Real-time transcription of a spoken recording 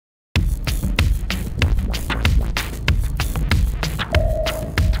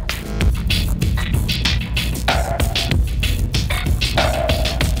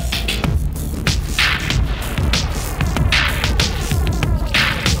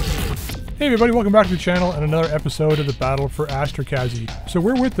Hey everybody, welcome back to the channel and another episode of the Battle for Astrokaszy. So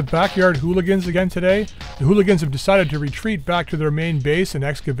we're with the Backyard Hooligans again today. The Hooligans have decided to retreat back to their main base and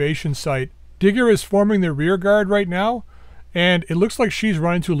excavation site. Digger is forming the rear guard right now, and it looks like she's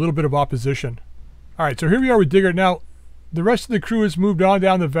run into a little bit of opposition. Alright, so here we are with Digger. Now, the rest of the crew has moved on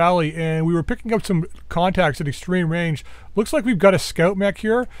down the valley, and we were picking up some contacts at extreme range. Looks like we've got a scout mech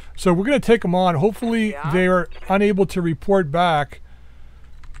here, so we're going to take them on. Hopefully they are unable to report back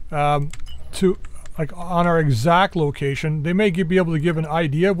to like on our exact location. They may be able to give an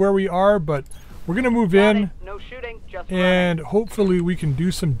idea of where we are, but we're going to move in, no shooting, just and hopefully we can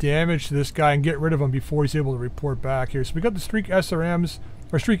do some damage to this guy and get rid of him before he's able to report back here. So we got the Streak SRMs,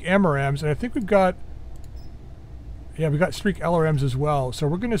 or Streak MRMs, and I think we've got, yeah, we got Streak LRMs as well. So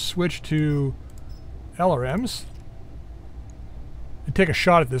we're going to switch to LRMs and take a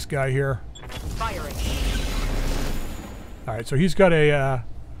shot at this guy here. Firing. Alright, so he's got a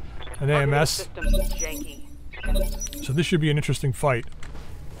an AMS. So this should be an interesting fight.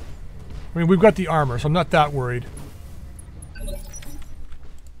 I mean, we've got the armor, so I'm not that worried.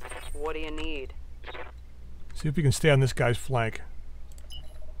 What do you need? See if we can stay on this guy's flank.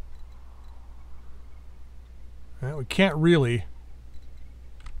 Well, we can't really.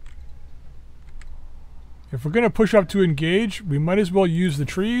 If we're going to push up to engage, we might as well use the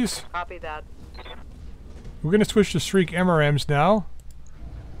trees. Copy that. We're going to switch to Streak MRMs now.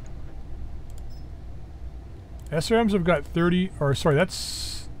 SRMs have got 30, or sorry,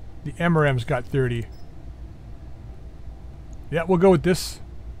 that's the MRMs got 30. Yeah, we'll go with this.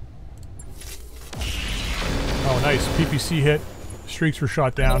 Oh, nice. PPC hit. Streaks were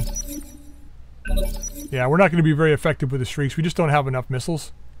shot down. Yeah, we're not going to be very effective with the streaks. We just don't have enough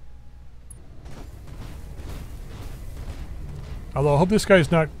missiles. Although I hope this guy's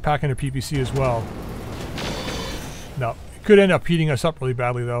not packing a PPC as well. No, it could end up heating us up really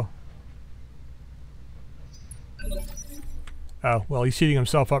badly though. Oh, well, he's heating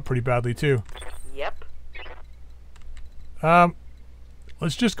himself up pretty badly too. Yep.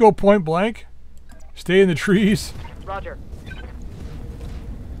 Let's just go point blank. Stay in the trees. Roger.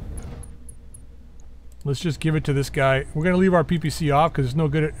 Let's just give it to this guy. We're going to leave our PPC off because it's no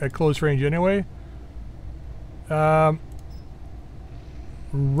good at close range anyway. Right,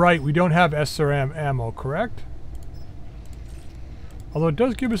 we don't have SRM ammo, correct? Although it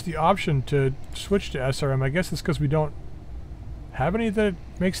does give us the option to switch to SRM. I guess it's because we don't have any that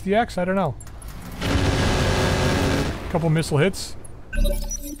makes the X? I don't know. Couple missile hits.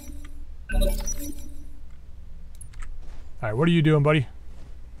 Alright, what are you doing, buddy?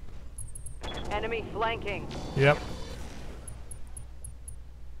 Enemy flanking. Yep.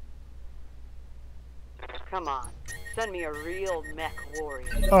 Come on. Send me a real mech warrior.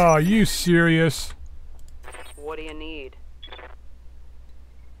 Oh, are you serious? What do you need?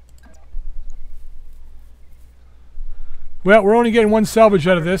 Well, we're only getting one salvage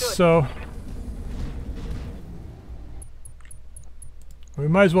out of this, so we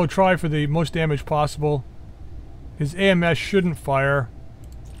might as well try for the most damage possible. His AMS shouldn't fire.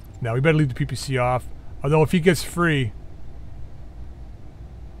 No, we better leave the PPC off. Although if he gets free,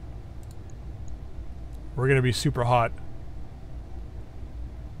 we're going to be super hot.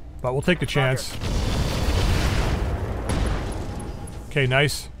 But we'll take the chance. Okay,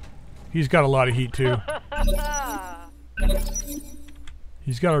 nice. He's got a lot of heat too.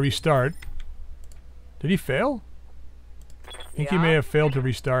 He's got to restart. Did he fail? I think he may have failed to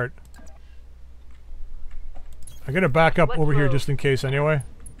restart. I gotta back up over here just in case anyway.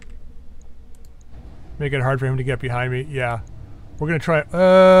 Make it hard for him to get behind me. Yeah. We're gonna try.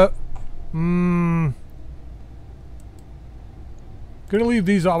 Gonna leave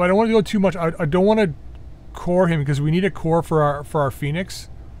these off. I don't want to go too much. I don't want to core him because we need a core for our Phoenix.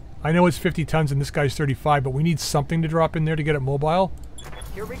 I know it's 50 tons and this guy's 35, but we need something to drop in there to get it mobile.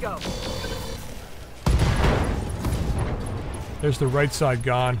 Here we go. There's the right side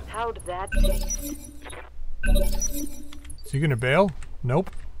gone. How'd that taste? Is he gonna bail? Nope.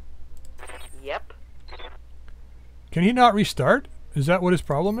 Yep. Can he not restart? Is that what his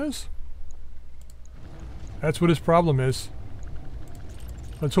problem is? That's what his problem is.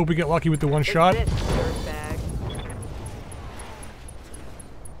 Let's hope we get lucky with the one shot.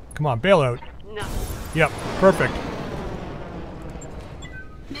 Come on, bail out. No. Yep, perfect.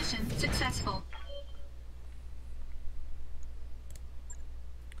 Mission successful.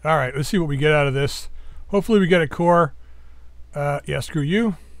 Alright, let's see what we get out of this. Hopefully we get a core. Yeah, screw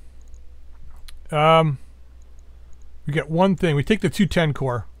you. We get one thing. We take the 210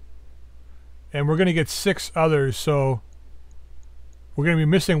 core. And we're going to get 6 others, so we're going to be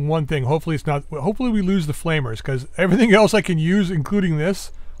missing one thing. Hopefully it's not... Hopefully we lose the flamers, because everything else I can use, including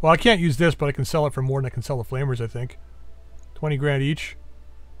this, Well, I can't use this, but I can sell it for more than I can sell the flamers, I think. 20 grand each.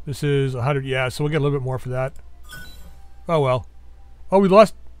 This is 100, yeah, so we'll get a little bit more for that. Oh, well. Oh, we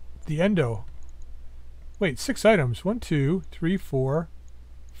lost the endo. Wait, 6 items. 1, 2, 3, 4,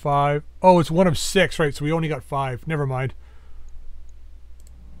 5. Oh, it's 1 of 6, right, so we only got 5. Never mind.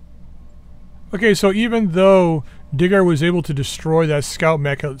 Okay, so even though Digger was able to destroy that scout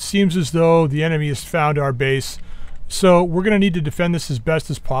mech, it seems as though the enemy has found our base. So we're going to need to defend this as best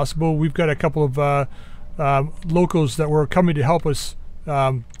as possible. We've got a couple of locals that were coming to help us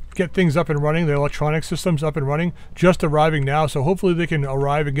get things up and running, the electronic systems up and running, just arriving now. So hopefully they can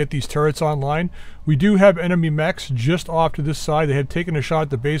arrive and get these turrets online. We do have enemy mechs just off to this side. They had taken a shot at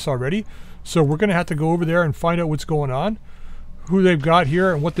the base already. So we're going to have to go over there and find out what's going on, who they've got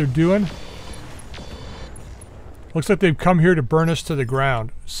here and what they're doing. Looks like they've come here to burn us to the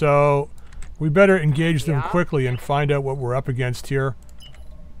ground. So we better engage them quickly and find out what we're up against here.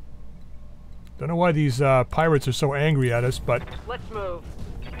 Don't know why these pirates are so angry at us, but... Let's move.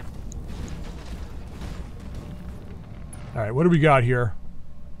 Alright, what do we got here?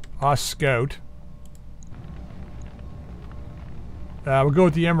 Scout. We'll go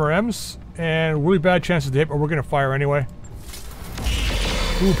with the MRMs, and really bad chances to hit, but we're going to fire anyway.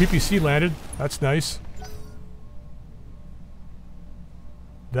 Ooh, PPC landed. That's nice.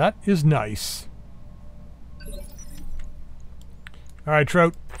 That is nice. Alright,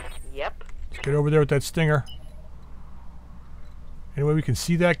 Trout. Yep. Let's get over there with that stinger. Any way we can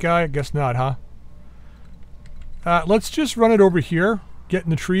see that guy? I guess not, huh? Let's just run it over here. Get in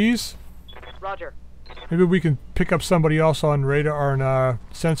the trees. Roger. Maybe we can pick up somebody else on radar and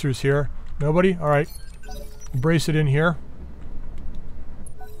sensors here. Nobody? Alright. Brace it in here.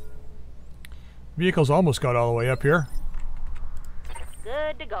 Vehicle's almost got all the way up here.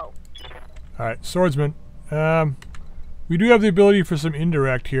 Good to go. Alright, swordsman. We do have the ability for some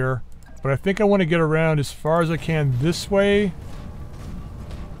indirect here, but I think I want to get around as far as I can this way.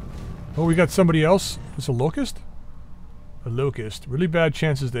 Oh, we got somebody else. It's a locust? A locust. Really bad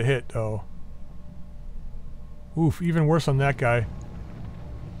chances to hit, though. Oof, even worse on that guy.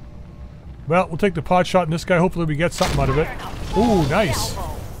 Well, we'll take the pot shot on this guy. Hopefully we get something out of it. Ooh, nice.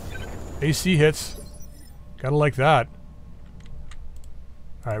 AC hits. Gotta like that.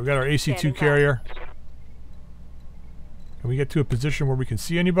 Alright, we got our AC-2 carrier. Can we get to a position where we can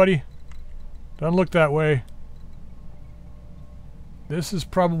see anybody? Doesn't look that way. This is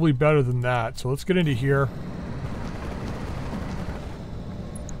probably better than that, so let's get into here.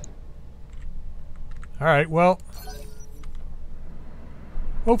 Alright, well...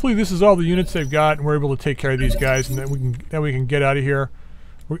 hopefully this is all the units they've got and we're able to take care of these guys and then we can get out of here.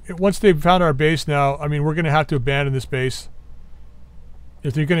 Once they've found our base now, I mean, we're going to have to abandon this base.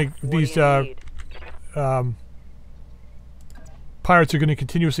 If they're going to... these pirates are going to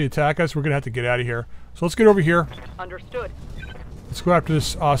continuously attack us, we're going to have to get out of here. So let's get over here. Understood. Let's go after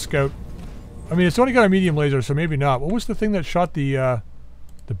this scout. I mean, it's only got a medium laser, so maybe not. What was the thing that shot the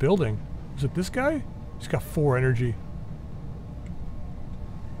building? Was it this guy? He's got 4 energy.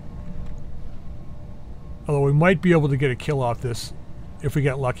 Although we might be able to get a kill off this if we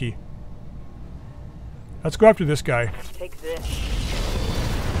get lucky. Let's go after this guy. Take this.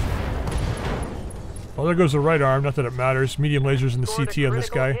 Well, there goes the right arm. Not that it matters. Medium lasers in the Scored a CT on this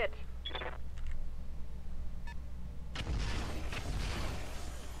critical guy. hit.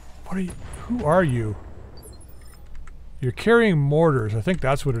 What are you? Who are you? You're carrying mortars. I think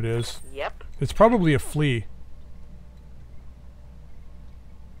that's what it is. Yep. It's probably a flea.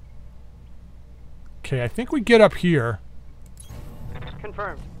 Okay, I think we get up here.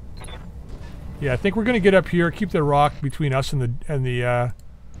 Confirmed. Yeah, I think we're gonna get up here, keep the rock between us and the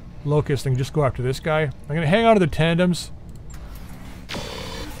locust, and just go after this guy. I'm gonna hang on to the tandems.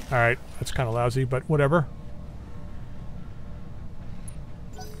 All right, that's kind of lousy, but whatever.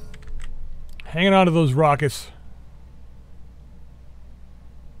 Hanging on to those rockets.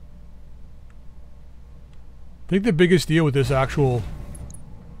 I think the biggest deal with this actual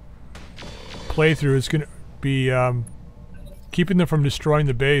playthrough is going to be keeping them from destroying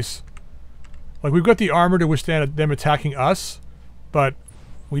the base. Like, we've got the armor to withstand them attacking us, but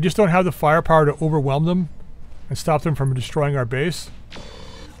we just don't have the firepower to overwhelm them and stop them from destroying our base.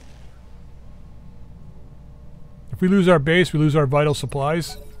 If we lose our base, we lose our vital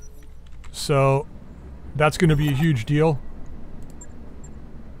supplies. So that's going to be a huge deal.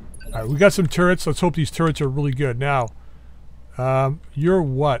 Alright, we got some turrets. Let's hope these turrets are really good. Now, you're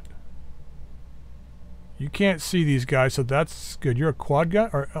what? You can't see these guys, so that's good. You're a quad gun?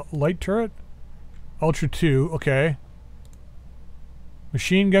 Or a light turret? Ultra 2, okay.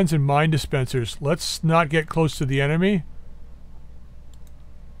 Machine guns and mine dispensers. Let's not get close to the enemy.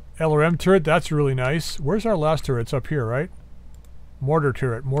 LRM turret, that's really nice. Where's our last turret? It's up here, right? Mortar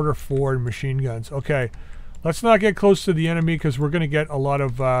turret, mortar forward, machine guns. Okay, let's not get close to the enemy because we're going to get a lot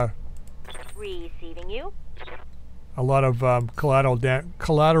of Receiving you. collateral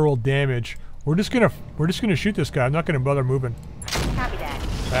damage. We're just gonna shoot this guy. I'm not gonna bother moving. Copy that.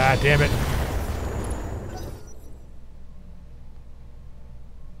 Ah, damn it.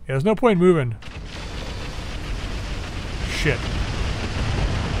 Yeah, there's no point moving. Shit.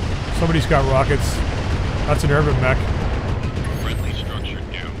 Somebody's got rockets. That's an urban mech. Friendly structure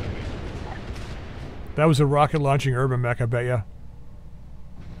down. That was a rocket launching urban mech, I bet ya.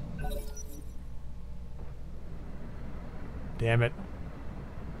 Damn it.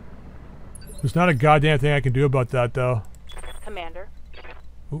 There's not a goddamn thing I can do about that, though. Commander.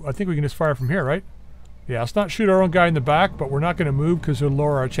 Ooh, I think we can just fire from here, right? Yeah, let's not shoot our own guy in the back, but we're not going to move because it'll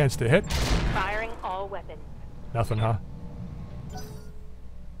lower our chance to hit. Firing all weapons. Nothing, huh?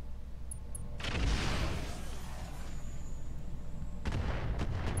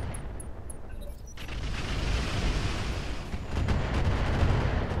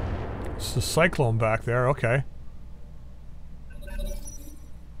 It's the cyclone back there, okay.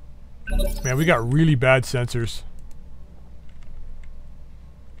 Man, we got really bad sensors.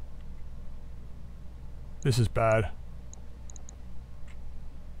 This is bad.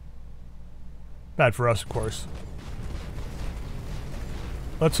 Bad for us, of course.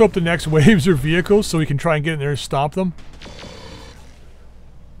 Let's hope the next waves are vehicles so we can try and get in there and stomp them.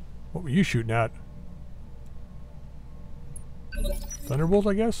 What were you shooting at? Thunderbolt,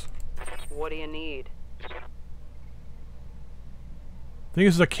 I guess? What do you need? Thing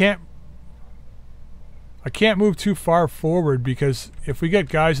is, I can't move too far forward because if we get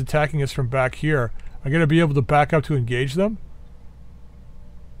guys attacking us from back here, I gotta be able to back up to engage them.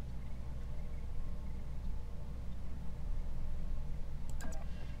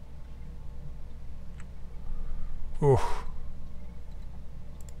 Oof.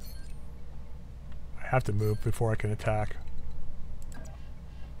 I have to move before I can attack.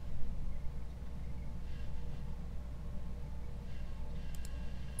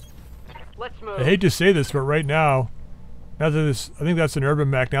 Let's move. I hate to say this, but right now, I think that's an urban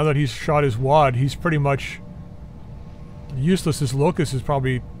mech. Now that he's shot his wad, he's pretty much useless. His locust is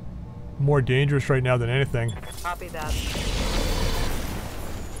probably more dangerous right now than anything. Copy that.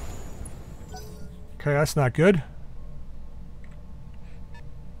 Okay, that's not good.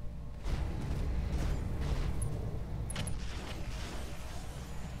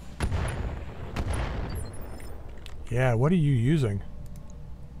 Yeah, what are you using?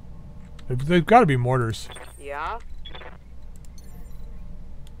 They've got to be mortars. Yeah?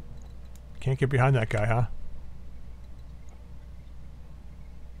 Can't get behind that guy, huh?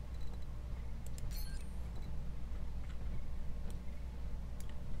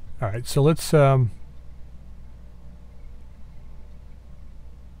 Alright, so let's yeah,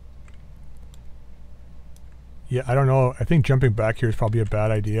 I don't know. I think jumping back here is probably a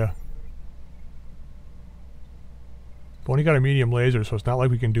bad idea. We've only got a medium laser, so it's not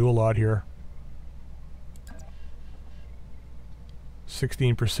like we can do a lot here.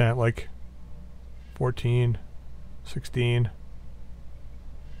 16%, like 14, 16.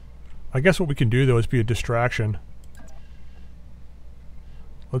 I guess what we can do though is be a distraction.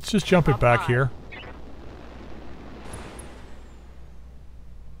 Let's just jump it back here.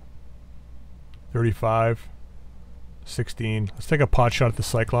 $35, 16. Let's take a pot shot at the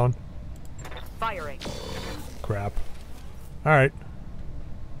cyclone. Firing. Crap. Alright.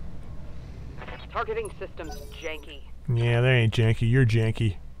 Targeting systems janky. Yeah, they ain't janky. You're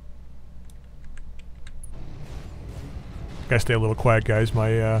janky. Gotta stay a little quiet, guys.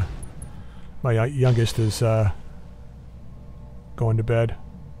 My youngest is going to bed.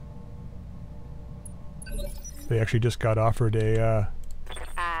 They actually just got offered a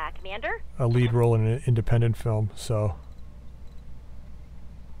Commander? a lead role in an independent film, so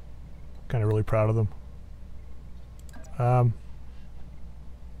kind of really proud of them.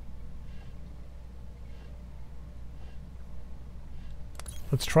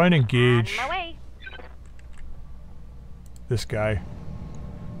 Let's try and engage On my way. this guy.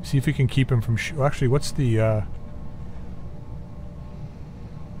 See if we can keep him from well, actually, what's the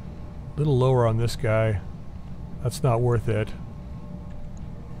little lower on this guy? That's not worth it.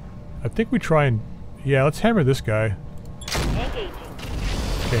 I think we try and yeah, let's hammer this guy. Engaging.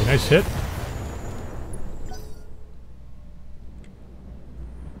 Okay, nice hit.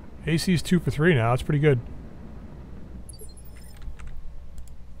 AC's 2 for 3 now. That's pretty good.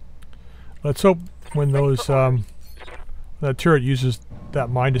 Let's hope when those that turret uses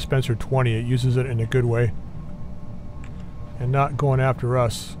that mine dispenser 20, it uses it in a good way and not going after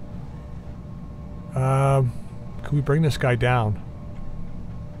us. Can we bring this guy down?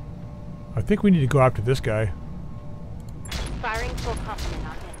 I think we need to go after this guy. Firing full complement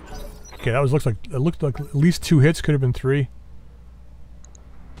on enemy. Okay, that was it looked like at least 2 hits, could have been 3.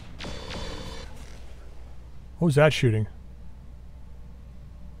 What was that shooting?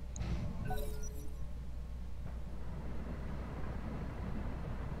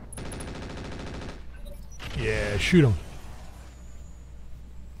 Yeah, shoot him.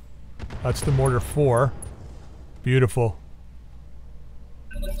 That's the mortar 4. Beautiful.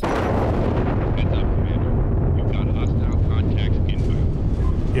 Heads up, Commander. You've got hostile contacts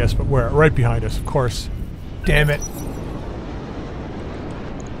inbound. Yes, but where? Right behind us, of course. Damn it.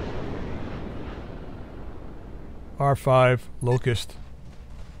 R5, Locust.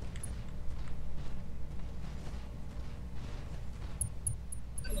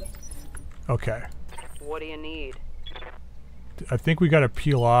 Okay. What do you need? I think we gotta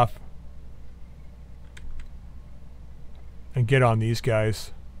peel off and get on these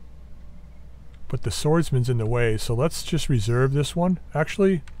guys. But the swordsman's in the way, so let's just reserve this one.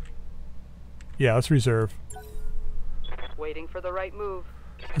 Actually, yeah, let's reserve. Waiting for the right move.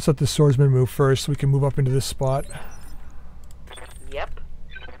 Let's let the swordsman move first so we can move up into this spot. Yep.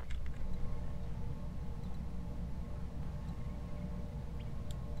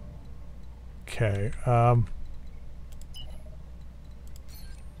 Okay, oh,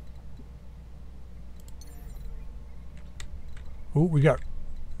 we got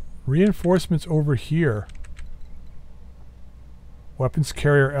reinforcements over here. Weapons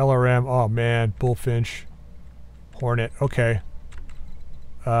carrier LRM. Oh man, Bullfinch. Hornet. Okay.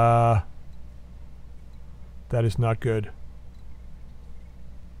 That is not good.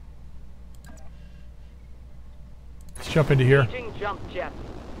 Let's jump into here. Engaging jump jet.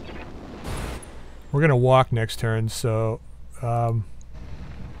 We're gonna walk next turn, so God,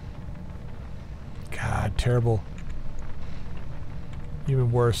 terrible.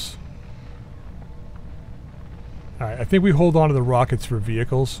 Even worse. Alright, I think we hold on to the rockets for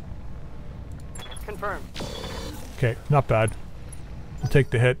vehicles. Confirmed. Okay, not bad. We'll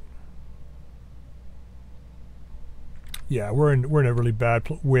take the hit. Yeah, we're in a really bad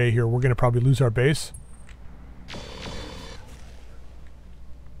way here. We're gonna probably lose our base.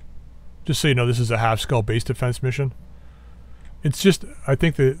 Just so you know, this is a half-skull base defense mission. It's just, I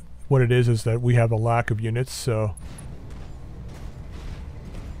think that what it is that we have a lack of units, so...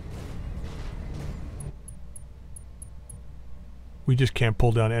 we just can't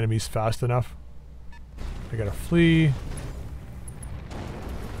pull down enemies fast enough. I gotta flee.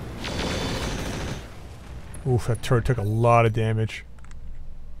 Oof, that turret took a lot of damage.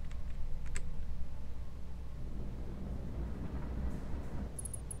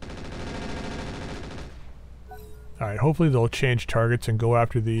 Alright, hopefully they'll change targets and go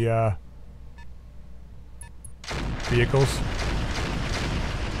after the vehicles.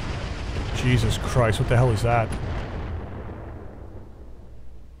 Jesus Christ, what the hell is that?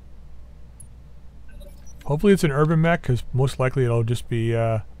 Hopefully it's an urban mech, because most likely it'll just be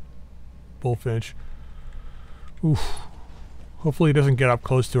Bullfinch. Oof. Hopefully it doesn't get up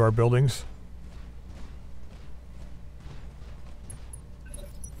close to our buildings.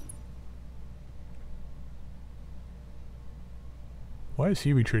 Why is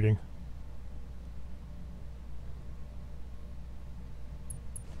he retreating?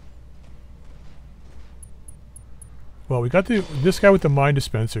 Well, we got this guy with the mine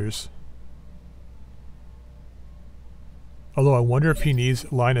dispensers. Although I wonder if he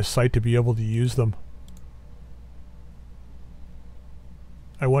needs line of sight to be able to use them.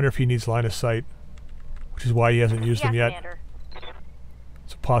 I wonder if he needs line of sight, which is why he hasn't used them yet. Commander.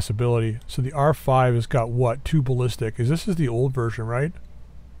 It's a possibility. So the R5 has got what? 2 ballistic. This is the old version, right?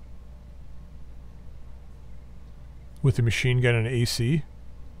 With the machine gun and AC.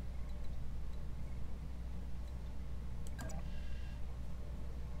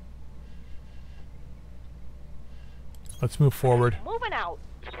 Let's move forward. Moving out.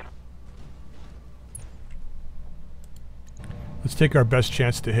 Let's take our best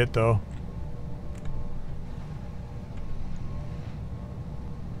chance to hit, though.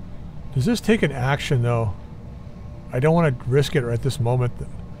 Does this take an action, though? I don't want to risk it right at this moment.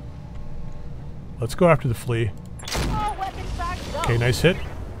 Let's go after the flea. All weapons back, go. Okay, nice hit.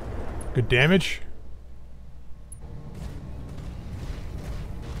 Good damage.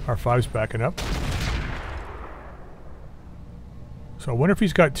 R5's backing up. So I wonder if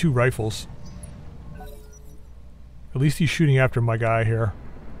he's got 2 rifles. At least he's shooting after my guy here.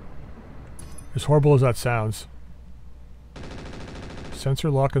 As horrible as that sounds. Sensor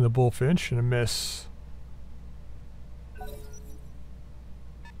lock on the Bullfinch and a miss.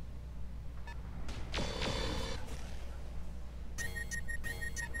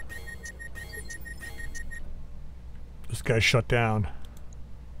 This guy's shut down.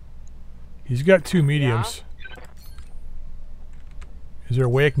 He's got 2 mediums. Is there a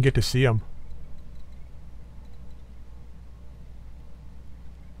way I can get to see him?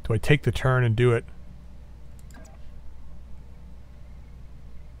 Do I take the turn and do it?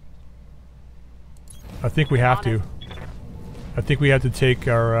 I think we have to. I think we have to take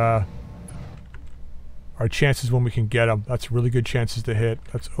our chances when we can get them. That's really good chances to hit.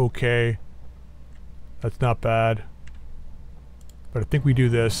 That's okay. That's not bad. But I think we do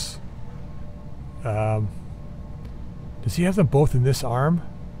this. Does he have them both in this arm?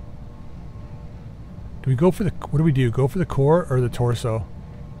 Do we go for the... What do we do? Go for the core or the torso?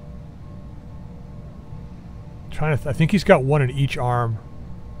 Trying to... I think he's got one in each arm.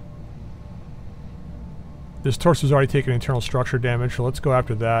 This torso's already taken internal structure damage, so let's go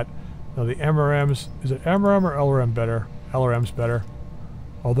after that. Now the MRMs... Is it MRM or LRM better? LRM's better.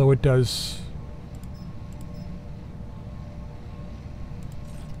 Although it does...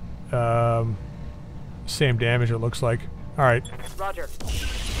 same damage it looks like. Alright. Roger.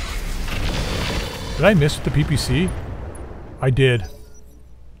 Did I miss with the PPC? I did.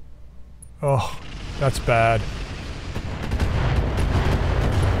 Oh, that's bad.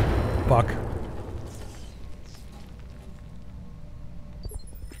 Fuck.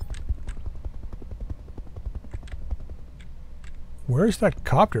 Where's that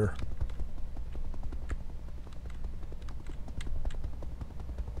copter?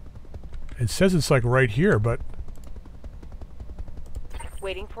 It says it's like right here, but...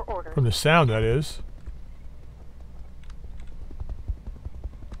 Waiting for orders. From the sound, that is.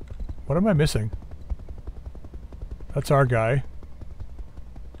 What am I missing? That's our guy.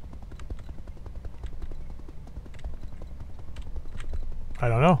 I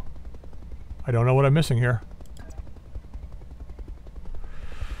don't know. I don't know what I'm missing here.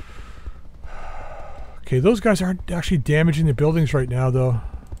 Okay, those guys aren't actually damaging the buildings right now, though.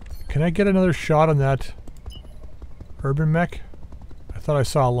 Can I get another shot on that urban mech? I thought I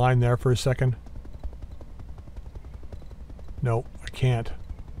saw a line there for a second. No, I can't.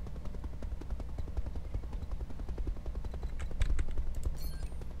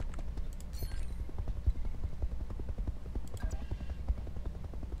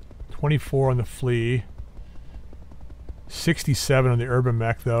 $24 on the flea. 67 on the urban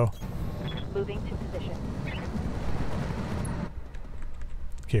mech, though. Moving to position.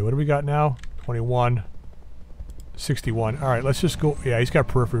 Okay, what do we got now? 21. 61. Alright, let's just go... Yeah, he's got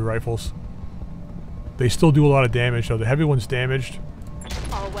periphery rifles. They still do a lot of damage, though. The heavy one's damaged.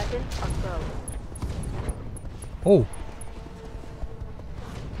 All weapons are go. Oh.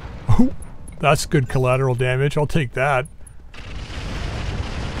 Oh, that's good collateral damage. I'll take that.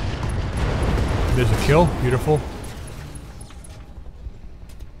 There's a kill. Beautiful.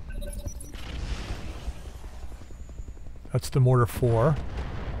 That's the mortar 4.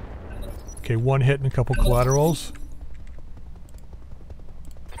 Okay, 1 hit and a couple collaterals.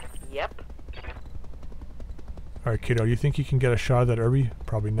 Yep. Alright, kiddo, you think you can get a shot of that Irby?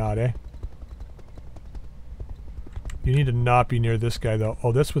 Probably not, eh? You need to not be near this guy, though.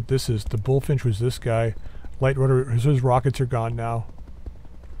 Oh, that's what this is. The Bullfinch was this guy. Light rotary... His rockets are gone now.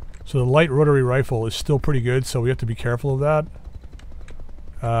 So the light rotary rifle is still pretty good, so we have to be careful of that.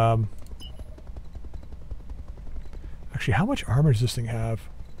 Actually, how much armor does this thing have?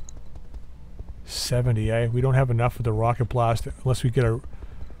 70, eh? We don't have enough with the rocket blast unless we get a...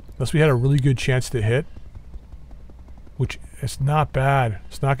 Unless we had a really good chance to hit. Which, it's not bad.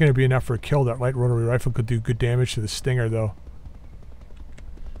 It's not going to be enough for a kill. That light rotary rifle could do good damage to the Stinger, though.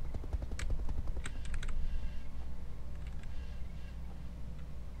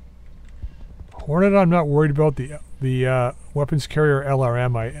 Hornet, I'm not worried about. The weapons carrier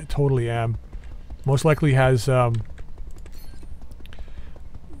LRM, I totally am. Most likely has...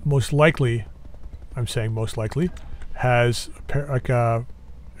 most likely... I'm saying most likely, has at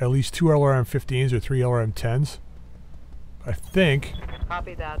least 2 LRM-15s or 3 LRM-10s. I think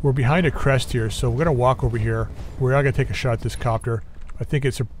Copy that. we're behind a crest here, so we're going to walk over here. We're not going to take a shot at this copter. I think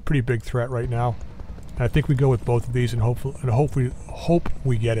it's a pretty big threat right now. And I think we go with both of these and hope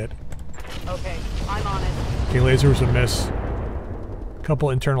we get it. Okay, I'm on it. Okay, laser was a miss. Couple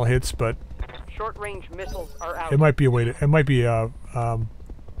internal hits, but Short-range missiles are out. it might be a way to... It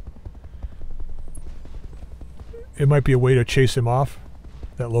might be a way to chase him off.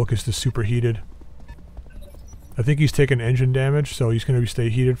 That Locust is superheated. I think he's taking engine damage, so he's going to stay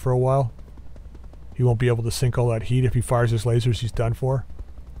heated for a while. He won't be able to sink all that heat. If he fires his lasers, he's done for.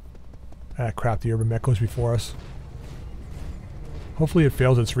 Ah, crap, the urban mech goes before us. Hopefully it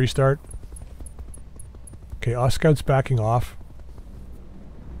fails its restart. Okay, Oscout's backing off.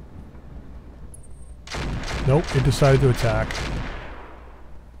 Nope, it decided to attack.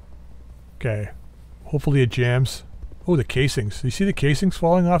 Okay. Hopefully it jams. Oh, the casings. You see the casings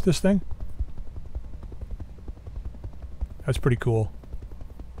falling off this thing? That's pretty cool.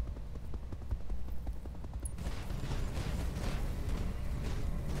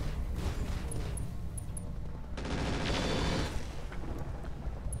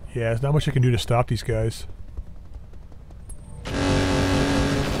 Yeah, there's not much I can do to stop these guys.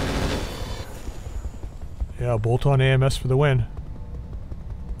 Yeah, bolt on AMS for the win.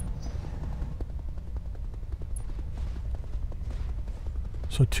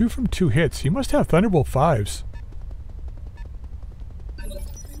 So 2 from 2 hits. He must have Thunderbolt 5s.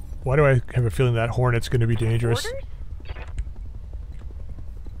 Why do I have a feeling that Hornet's going to be dangerous? Orders?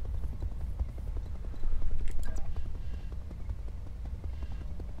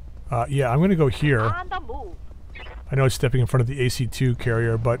 Yeah, I'm going to go here. On the move. I know it's stepping in front of the AC-2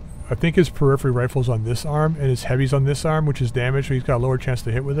 carrier, but I think his periphery rifle's on this arm and his heavy's on this arm, which is damaged, so he's got a lower chance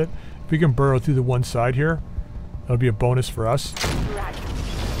to hit with it. If we can burrow through the one side here, that'll be a bonus for us. Right.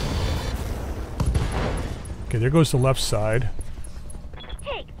 Okay, there goes the left side.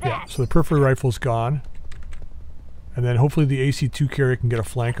 Take Yeah, that. so the periphery rifle's gone. And then hopefully the AC-2 carrier can get a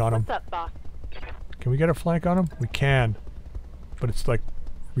flank on him. What's up, boss? Can we get a flank on him? We can. But it's like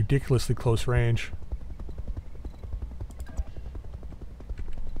ridiculously close range.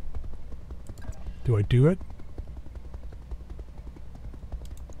 Do I do it?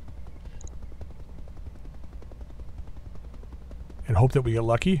 And hope that we get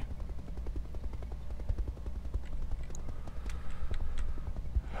lucky?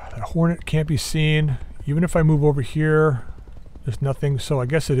 That Hornet can't be seen. Even if I move over here, there's nothing. So I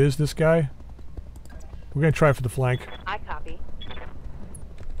guess it is this guy. We're going to try for the flank. I copy.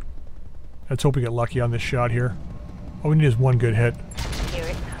 Let's hope we get lucky on this shot here. All we need is one good hit. Here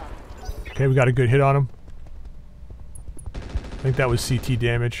it comes. Okay, we got a good hit on him. I think that was CT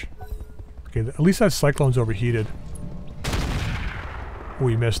damage. Okay, at least that Cyclone's overheated. Oh,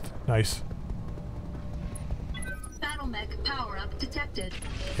 he missed. Nice. Battle mech power-up detected.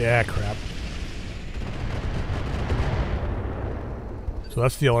 Yeah, crap. So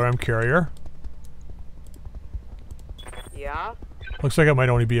that's the LRM carrier. Yeah. Looks like it might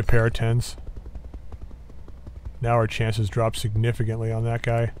only be a pair of 10s. Now our chances drop significantly on that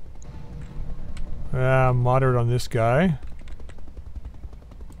guy. Moderate on this guy.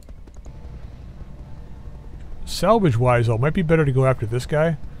 Salvage-wise, though, it might be better to go after this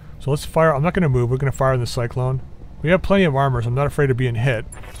guy. So let's fire. I'm not going to move. We're going to fire on the Cyclone. We have plenty of armor, so I'm not afraid of being hit.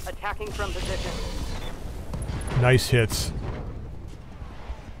 Attacking from position. Nice hits.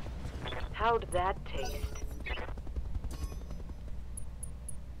 How'd that taste?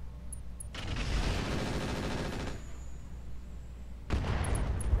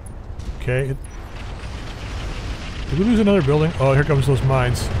 Okay. Did we lose another building? Oh, here comes those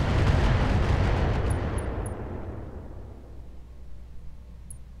mines.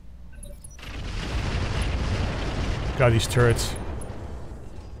 God, these turrets.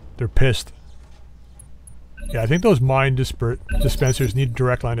 They're pissed. Yeah, I think those mine dispensers need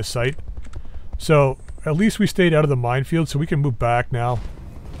direct line of sight. So, at least we stayed out of the minefield, so we can move back now.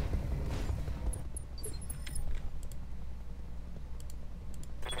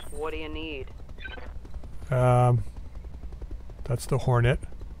 What do you need? That's the Hornet.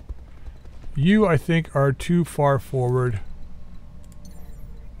 You, I think, are too far forward.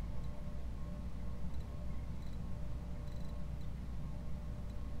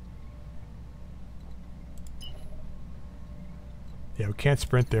 Yeah, we can't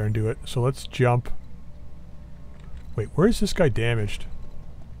sprint there and do it, so let's jump. Wait, where is this guy damaged?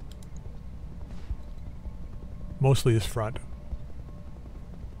 Mostly his front.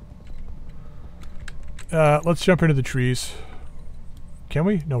 Let's jump into the trees. Can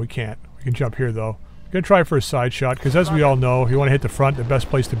we? No, we can't. We can jump here, though. I'm gonna try for a side shot, because as we all know, if you want to hit the front, the best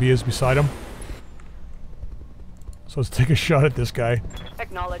place to be is beside him. So let's take a shot at this guy.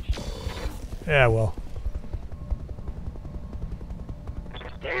 Acknowledged. Yeah, well.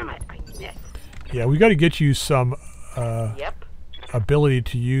 Damn it, I missed. Yeah, we got to get you some Yep. ability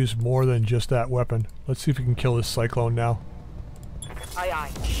to use more than just that weapon. Let's see if we can kill this Cyclone now. Aye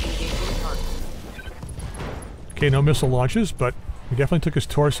aye. Engaging target. Okay, no missile launches, but we definitely took his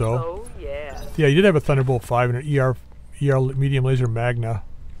torso. Oh yeah. Yeah, he did have a Thunderbolt 5 and an ER medium laser Magna.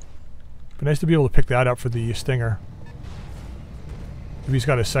 But nice to be able to pick that up for the Stinger. Maybe he's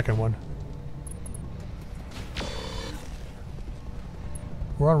got a second one.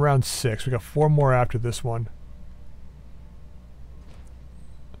 We're on round 6. We got 4 more after this one.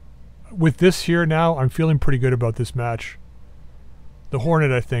 With this here now, I'm feeling pretty good about this match. The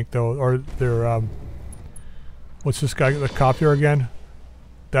Hornet, I think, though, or their What's this guy, the copter again?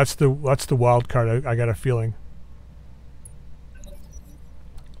 That's the wild card, I got a feeling.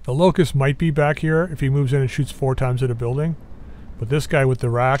 The Locust might be back here if he moves in and shoots 4 times at a building. But this guy with the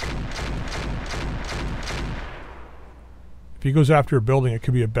rack, if he goes after a building, it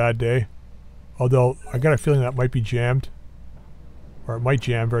could be a bad day. Although, I got a feeling that might be jammed. Or it might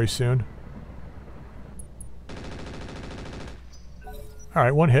jam very soon.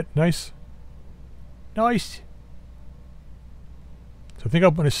 Alright, 1 hit. Nice. Nice! So I think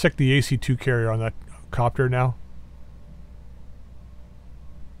I'm going to sick the AC-2 carrier on that copter now.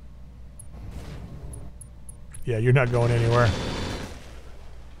 Yeah, you're not going anywhere.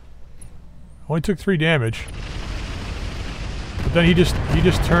 Only took 3 damage. But then he just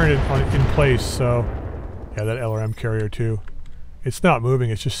turned it in place, so... Yeah, that LRM carrier too. It's not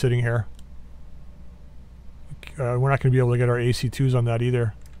moving, it's just sitting here. We're not going to be able to get our AC-2s on that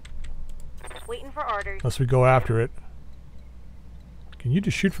either. Waiting for orders. Unless we go after it. Can you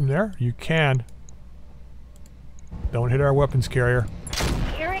just shoot from there? You can. Don't hit our weapons carrier.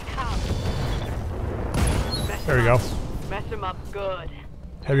 Here it comes. There we go. Mess him up good.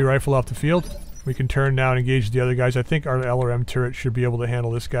 Heavy rifle off the field. We can turn now and engage the other guys. I think our LRM turret should be able to handle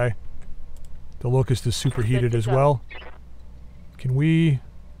this guy. The Locust is superheated as well. Can we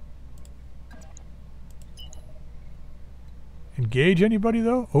engage anybody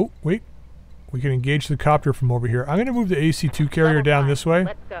though? Oh, wait. We can engage the copter from over here. I'm going to move the AC-2 carrier down this way.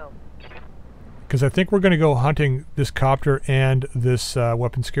 Let's go. Because I think we're going to go hunting this copter and this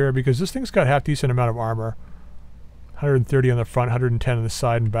weapons carrier because this thing's got half decent amount of armor. 130 on the front, 110 on the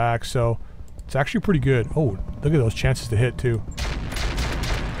side and back, so it's actually pretty good. Oh, look at those chances to hit too.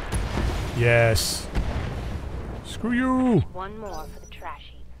 Yes. Screw you! One more for the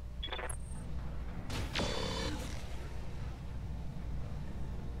trash heap.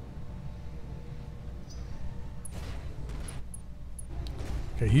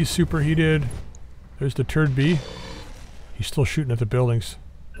 Okay, he's superheated. There's the turd B. He's still shooting at the buildings.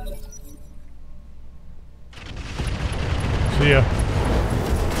 See ya.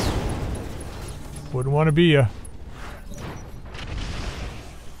 Wouldn't want to be ya.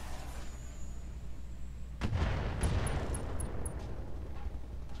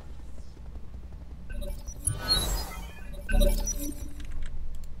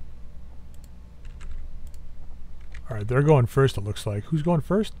 Alright, they're going first, it looks like. Who's going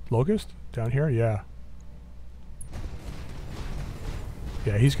first? Locust? Down here? Yeah.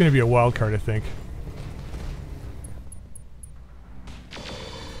 Yeah, he's going to be a wild card, I think.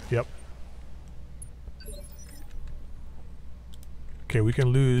 Yep. Okay, we can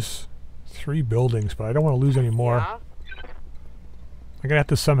lose 3 buildings, but I don't want to lose any more. Yeah? I'm going to have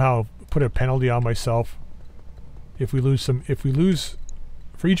to somehow put a penalty on myself. If we lose some... If we lose...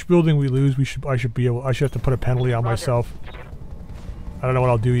 For each building we lose, I should have to put a penalty on myself. I don't know what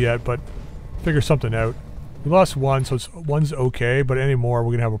I'll do yet, but figure something out. We lost 1, so one's okay, but any more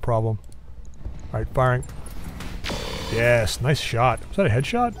we're gonna have a problem. Alright, firing. Yes, nice shot. Was that a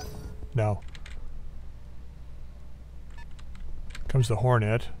headshot? No. Comes the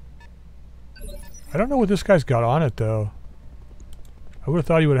Hornet. I don't know what this guy's got on it though. I would have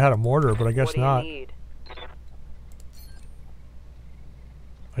thought he would have had a mortar, but I guess not. What do you need?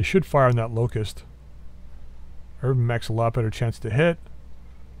 I should fire on that Locust. Urban Mech's a lot better chance to hit.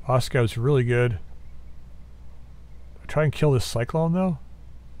 Oscout's really good. I try and kill this Cyclone though.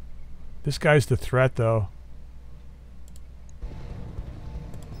 This guy's the threat though.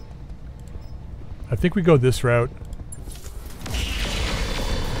 I think we go this route.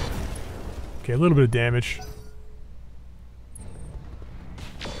 Okay, a little bit of damage.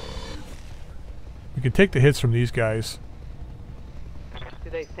 We can take the hits from these guys. Do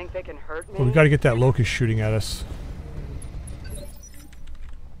they think they can hurt me? But we got to get that Locust shooting at us.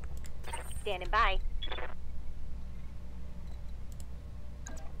 Standing by.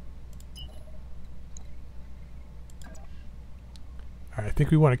 Alright, I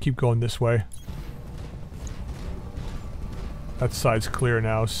think we want to keep going this way. That side's clear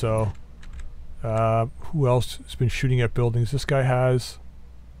now, so... who else has been shooting at buildings? This guy has...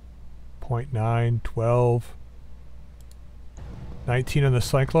 0.9, 12... 19 on the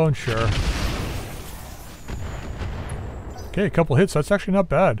Cyclone? Sure. Okay, a couple hits. That's actually not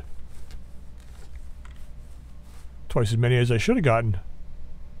bad. Twice as many as I should have gotten.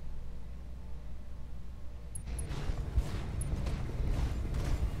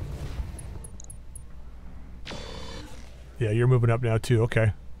 Yeah, you're moving up now too.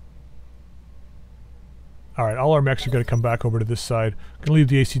 Okay. Alright, all our mechs are going to come back over to this side. I'm going to leave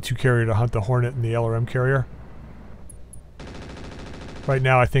the AC-2 carrier to hunt the Hornet and the LRM carrier. Right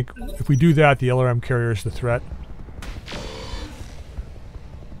now, I think if we do that, the LRM carrier is the threat.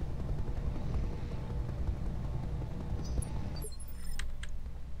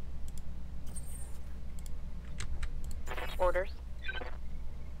 orders.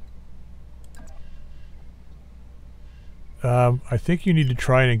 I think you need to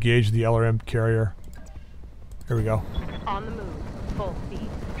try and engage the LRM carrier. Here we go. On the move. Full speed.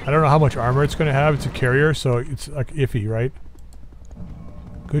 I don't know how much armor it's going to have. It's a carrier, so it's like iffy, right?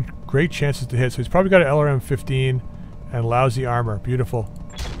 Great chances to hit. So he's probably got an LRM 15 and lousy armor. Beautiful.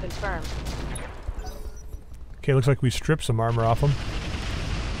 Confirmed. Okay, looks like we stripped some armor off him.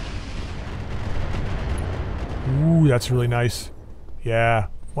 Ooh, that's really nice. Yeah,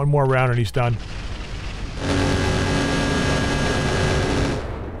 one more round and he's done.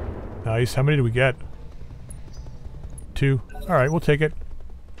 Nice. How many did we get? 2. Alright, we'll take it.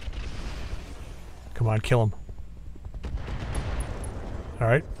 Come on, kill him.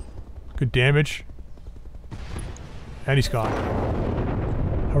 Alright. Good damage. And he's gone.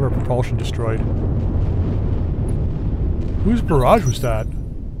 However, propulsion destroyed. Whose barrage was that?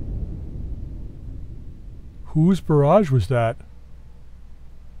 Whose barrage was that?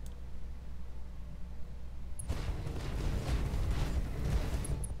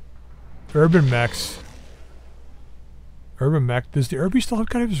 Urban mechs. Urban mech. Does the Urby still have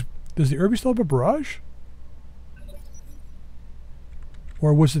does the Urby still have a barrage?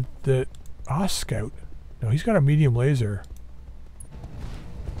 Or was it the Scout? No, he's got a medium laser.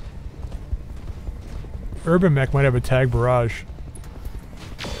 Urban mech might have a tag barrage.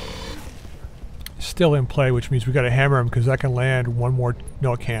 Still in play, which means we gotta hammer him because that can land one more.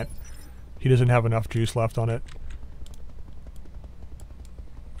 No, it can't. He doesn't have enough juice left on it.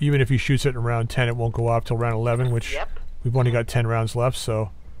 Even if he shoots it in round 10, it won't go up till round 11, which we've only got 10 rounds left,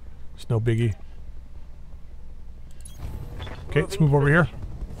 so it's no biggie. Okay, let's move over here.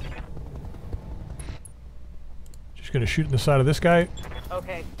 Just gonna shoot in the side of this guy.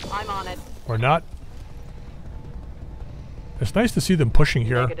 Okay, I'm on it. Or not. It's nice to see them pushing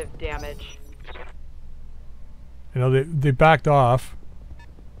here. Negative damage. You know, they backed off.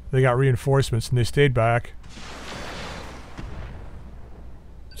 They got reinforcements and they stayed back.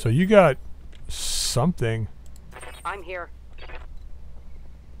 So you got something. I'm here.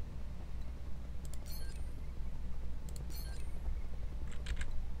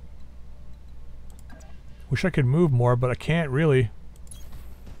 Wish I could move more, but I can't really.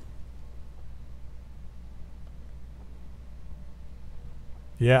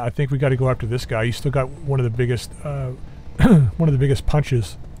 Yeah, I think we got to go after this guy. He's still got one of the biggest, one of the biggest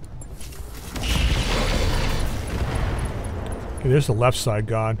punches. Okay, there's the left side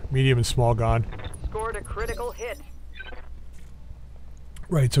gone. Medium and small gone. Scored a critical hit.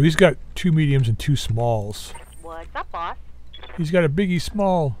 Right, so he's got 2 mediums and 2 smalls. What's up, boss? He's got a biggie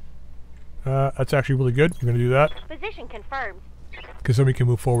small. That's actually really good. We're going to do that. Position confirmed. Because then we can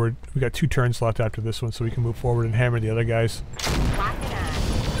move forward. We got 2 turns left after this one, so we can move forward and hammer the other guys.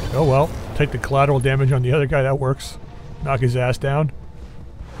 Oh well, take the collateral damage on the other guy, that works. Knock his ass down.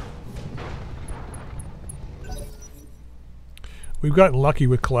 We've gotten lucky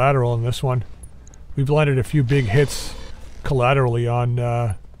with collateral in this one. We've landed a few big hits collaterally on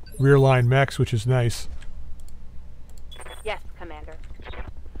rear line mechs, which is nice. Yes, Commander.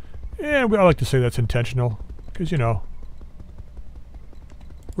 Yeah, I like to say that's intentional, because you know,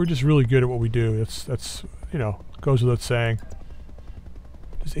 we're just really good at what we do. That's you know, goes without saying.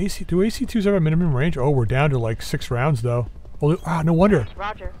 Do AC2s have a minimum range? Oh, we're down to like 6 rounds though. Well, no wonder.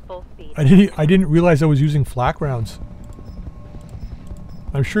 Roger, full speed. I didn't realize I was using flak rounds.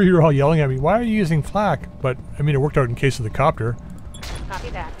 I'm sure you're all yelling at me, why are you using flak? But, I mean, it worked out in case of the copter. Copy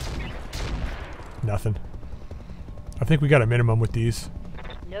that. Nothing. I think we got a minimum with these.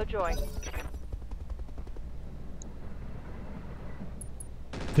 No joy.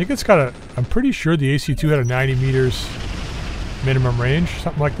 I think it's got a... I'm pretty sure the AC2 had a 90 meters minimum range,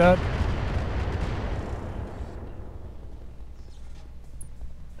 something like that.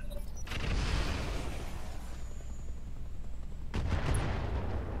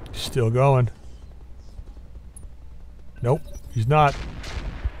 Still going. Nope, he's not.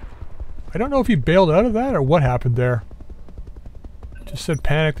 I don't know if he bailed out of that or what happened there. Just said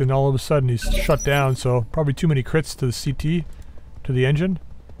panicked and all of a sudden he's shut down, so probably too many crits to the CT, to the engine.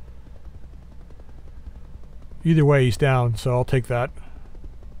 Either way, he's down, so I'll take that.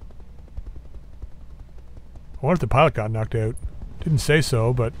 I wonder if the pilot got knocked out. Didn't say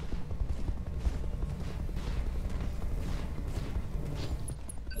so, but...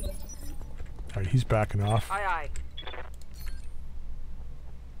 Alright, he's backing off. Aye,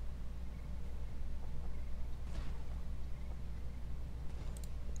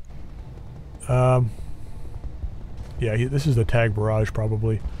 aye. Yeah, this is the tag barrage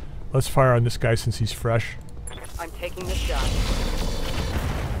probably. Let's fire on this guy since he's fresh. I'm taking the shot.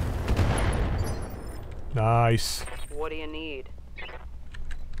 Nice. What do you need?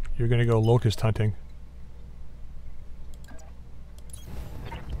 You're gonna go locust hunting.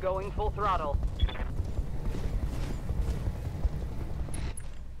 Going full throttle.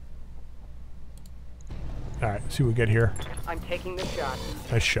 Alright, see what we get here. I'm taking the shot.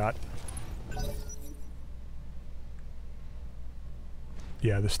 Nice shot.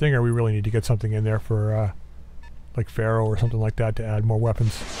 Yeah, the Stinger, we really need to get something in there for, like Pharaoh or something like that to add more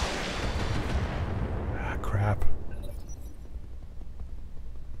weapons. Ah, crap.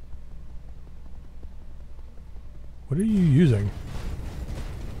 What are you using?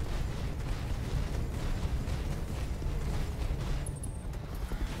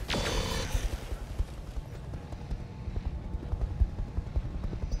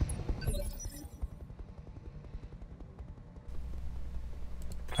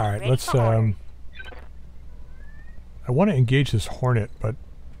 Alright, let's, I want to engage this Hornet, but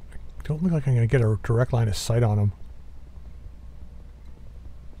I don't look like I'm going to get a direct line of sight on him.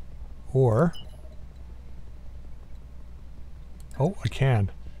 Or... oh, I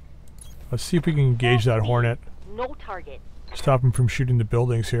can. Let's see if we can engage that Hornet. No target. Stop him from shooting the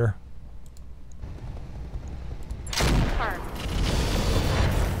buildings here. Confirmed.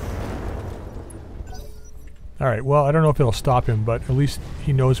 Alright, well, I don't know if it'll stop him, but at least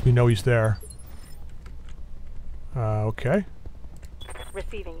he knows we know he's there. Okay.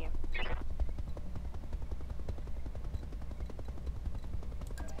 Receiving you.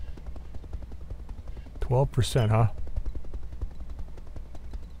 12%, huh?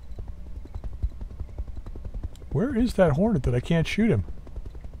 Where is that Hornet that I can't shoot him?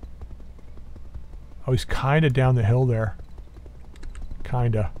 Oh, he's kinda down the hill there.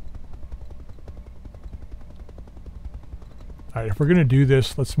 Kinda. Alright, if we're gonna do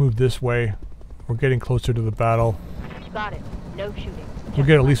this, let's move this way. We're getting closer to the battle. Got it. No shooting. We'll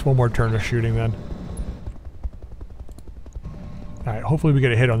get at least one more turn of shooting then. Alright, hopefully we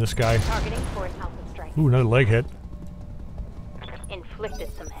get a hit on this guy. Targeting for an alpha strike. Ooh, another leg hit.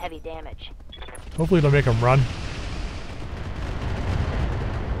 Inflicted some heavy damage. Hopefully it'll make him run.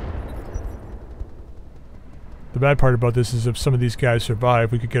 The bad part about this is if some of these guys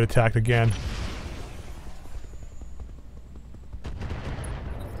survive, we could get attacked again.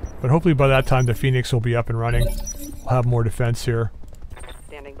 But hopefully by that time the Phoenix will be up and running. We'll have more defense here.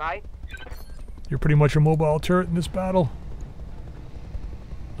 Standing by. You're pretty much a mobile turret in this battle.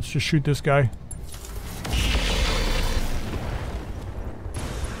 Let's just shoot this guy.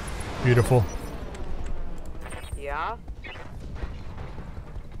 Beautiful. Yeah?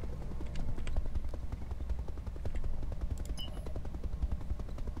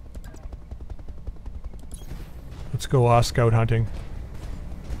 Let's go scout hunting.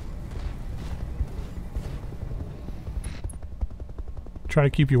 Trying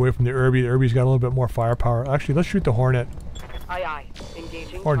to keep you away from the Irby. The Irby's got a little bit more firepower. Actually, let's shoot the Hornet. Aye aye.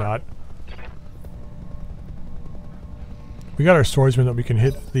 Engaging. Or not. We got our swordsman that we can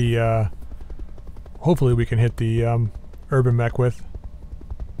hit the, hopefully we can hit the, urban mech with.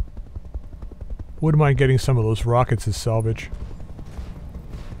 Wouldn't mind getting some of those rockets as salvage.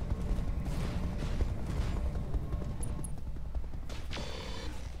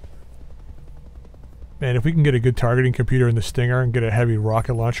 Man, if we can get a good targeting computer in the Stinger and get a heavy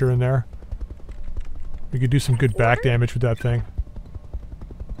rocket launcher in there, we could do some good back damage with that thing.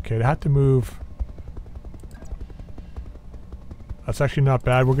 Okay, they have to move. That's actually not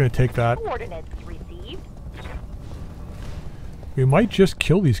bad. We're going to take that. Coordinates received. We might just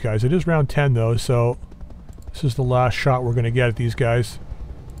kill these guys. It is round 10 though, so this is the last shot we're going to get at these guys.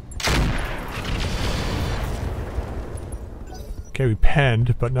 Okay, we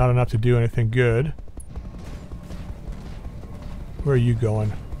penned, but not enough to do anything good. Where are you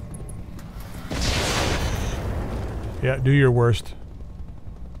going? Yeah, do your worst.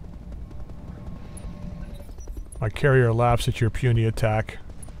 My carrier laughs at your puny attack.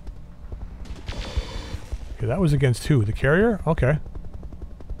 Okay, that was against who? The carrier? Okay.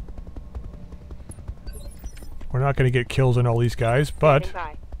 We're not going to get kills on all these guys, but...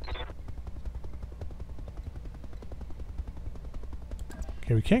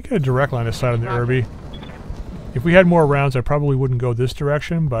 okay, we can't get a direct line of sight on the Irby. If we had more rounds, I probably wouldn't go this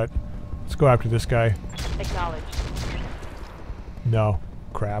direction, but let's go after this guy. Acknowledged. No.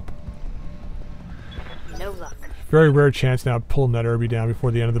 Crap. No luck. Very rare chance now of pulling that Irby down before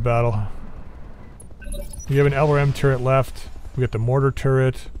the end of the battle. We have an LRM turret left. We got the mortar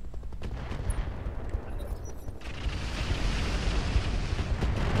turret.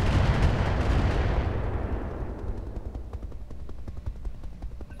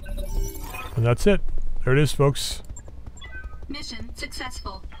 And that's it. There it is, folks. Mission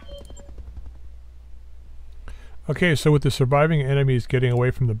successful. Okay, so with the surviving enemies getting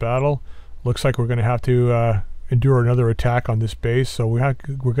away from the battle, looks like we're going to have to endure another attack on this base. So we're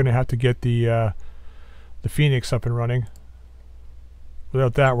going to have to get the Phoenix up and running.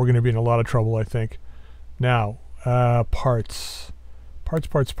 Without that, we're going to be in a lot of trouble, I think. Now, parts.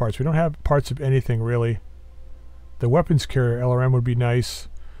 Parts. We don't have parts of anything, really. The weapons carrier LRM would be nice.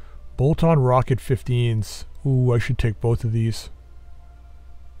 Bolt-on rocket 15s. Ooh, I should take both of these.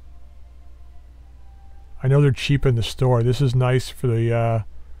 I know they're cheap in the store. This is nice for the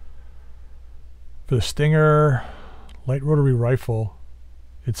Stinger light rotary rifle.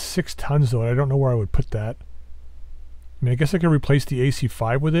 It's 6 tons though, and I don't know where I would put that. I mean, I guess I could replace the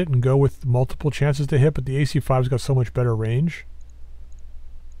AC-5 with it and go with multiple chances to hit, but the AC-5's got so much better range.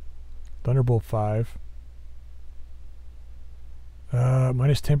 Thunderbolt 5.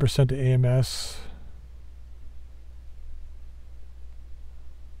 Minus 10% to AMS.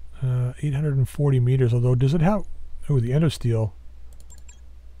 840 meters, although does it have... Oh, the endosteel.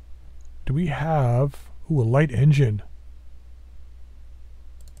 Do we have... Ooh, a light engine.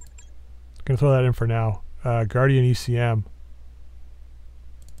 Gonna throw that in for now. Guardian ECM.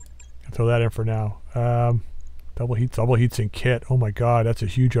 Gonna throw that in for now. Double heatsink kit. Oh my god, that's a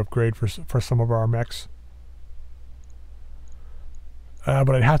huge upgrade for some of our mechs. But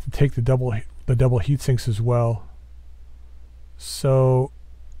I'd have to take the double heatsinks as well. So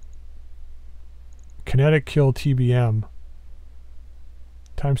kinetic kill TBM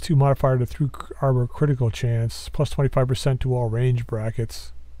times 2 modifier to through armor critical chance plus 25% to all range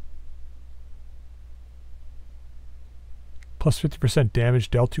brackets plus 50%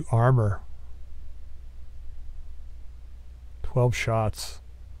 damage dealt to armor. 12 shots.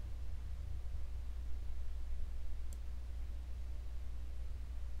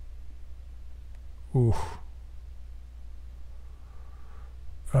 Oof.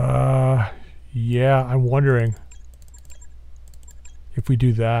 Yeah, I'm wondering if we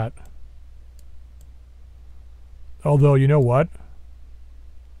do that. Although, you know what?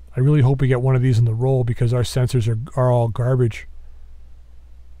 I really hope we get one of these in the roll because our sensors are all garbage.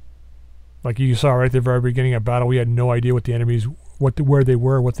 Like you saw right at the very beginning of battle, we had no idea what the enemies, where they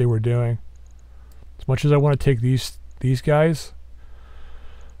were, what they were doing. As much as I want to take these guys.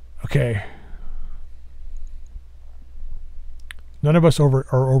 Okay. None of us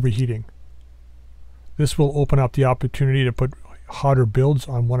are overheating. This will open up the opportunity to put hotter builds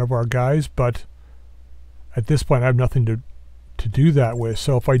on one of our guys, but at this point I have nothing to do that with.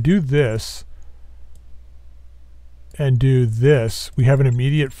 So if I do this and do this, we have an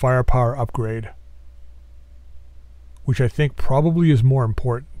immediate firepower upgrade, which I think probably is more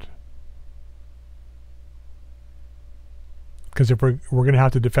important. Because if we're going to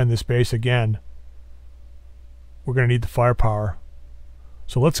have to defend this base again, we're going to need the firepower.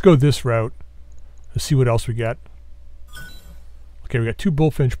 So let's go this route. Let's see what else we get. Okay, we got 2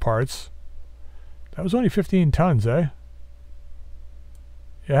 Bullfinch parts. That was only 15 tons, eh?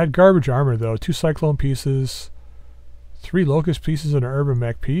 Yeah, it had garbage armor though. 2 Cyclone pieces, 3 Locust pieces, and an Urban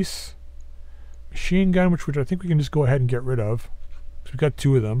Mech piece. Machine gun, which I think we can just go ahead and get rid of. So we've got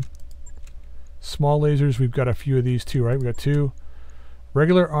 2 of them. Small lasers, we've got a few of these too, right? We got 2.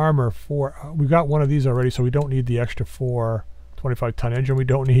 Regular armor, 4. We got one of these already, so we don't need the extra 4. 25-ton engine, we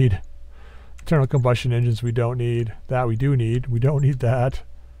don't need. Internal combustion engines, we don't need. That we do need. We don't need that.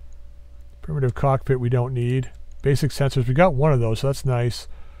 Primitive cockpit, we don't need. Basic sensors, we got one of those, so that's nice.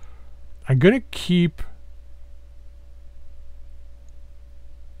 I'm going to keep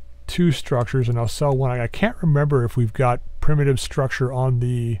 2 structures, and I'll sell one. I can't remember if we've got primitive structure on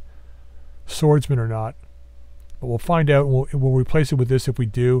the swordsman or not, but we'll find out. And we'll replace it with this if we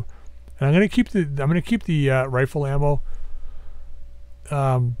do. And I'm going to keep the rifle ammo.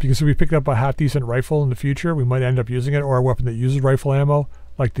 Because if we pick up a half decent rifle in the future, we might end up using it, or a weapon that uses rifle ammo,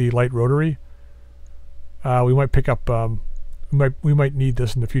 like the light rotary. We might pick up. We might need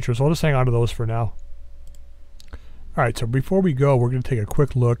this in the future, so I'll just hang on to those for now. All right. So before we go, we're going to take a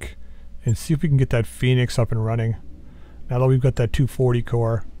quick look and see if we can get that Phoenix up and running. Now that we've got that 240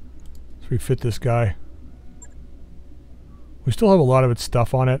 core, so we fit this guy. We still have a lot of its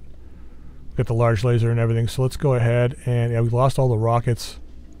stuff on it. Got the large laser and everything, so let's go ahead and, yeah, we lost all the rockets.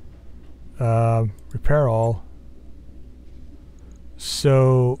 Repair all.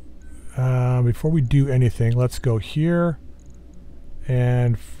 So before we do anything, let's go here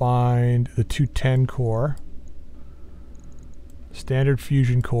and find the 210 core. Standard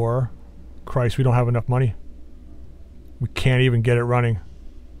fusion core. Christ, we don't have enough money. We can't even get it running.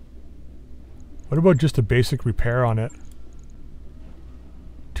 What about just a basic repair on it?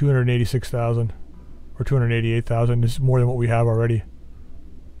 286,000 or 288,000. This is more than what we have already.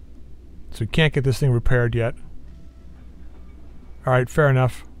 So we can't get this thing repaired yet. Alright, fair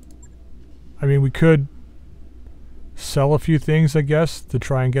enough. I mean, we could sell a few things, I guess, to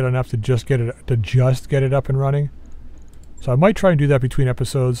try and get enough to just get it up and running. So I might try and do that between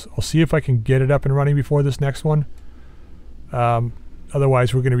episodes. I'll see if I can get it up and running before this next one.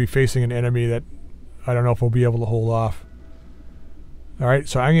 Otherwise, we're going to be facing an enemy that I don't know if we'll be able to hold off. Alright,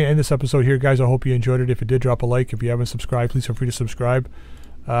 so I'm going to end this episode here, guys. I hope you enjoyed it. If you did, drop a like. If you haven't subscribed, please feel free to subscribe.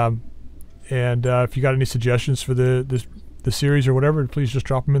 If you got any suggestions for the series or whatever, please just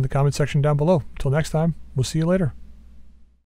drop them in the comment section down below. Until next time, we'll see you later.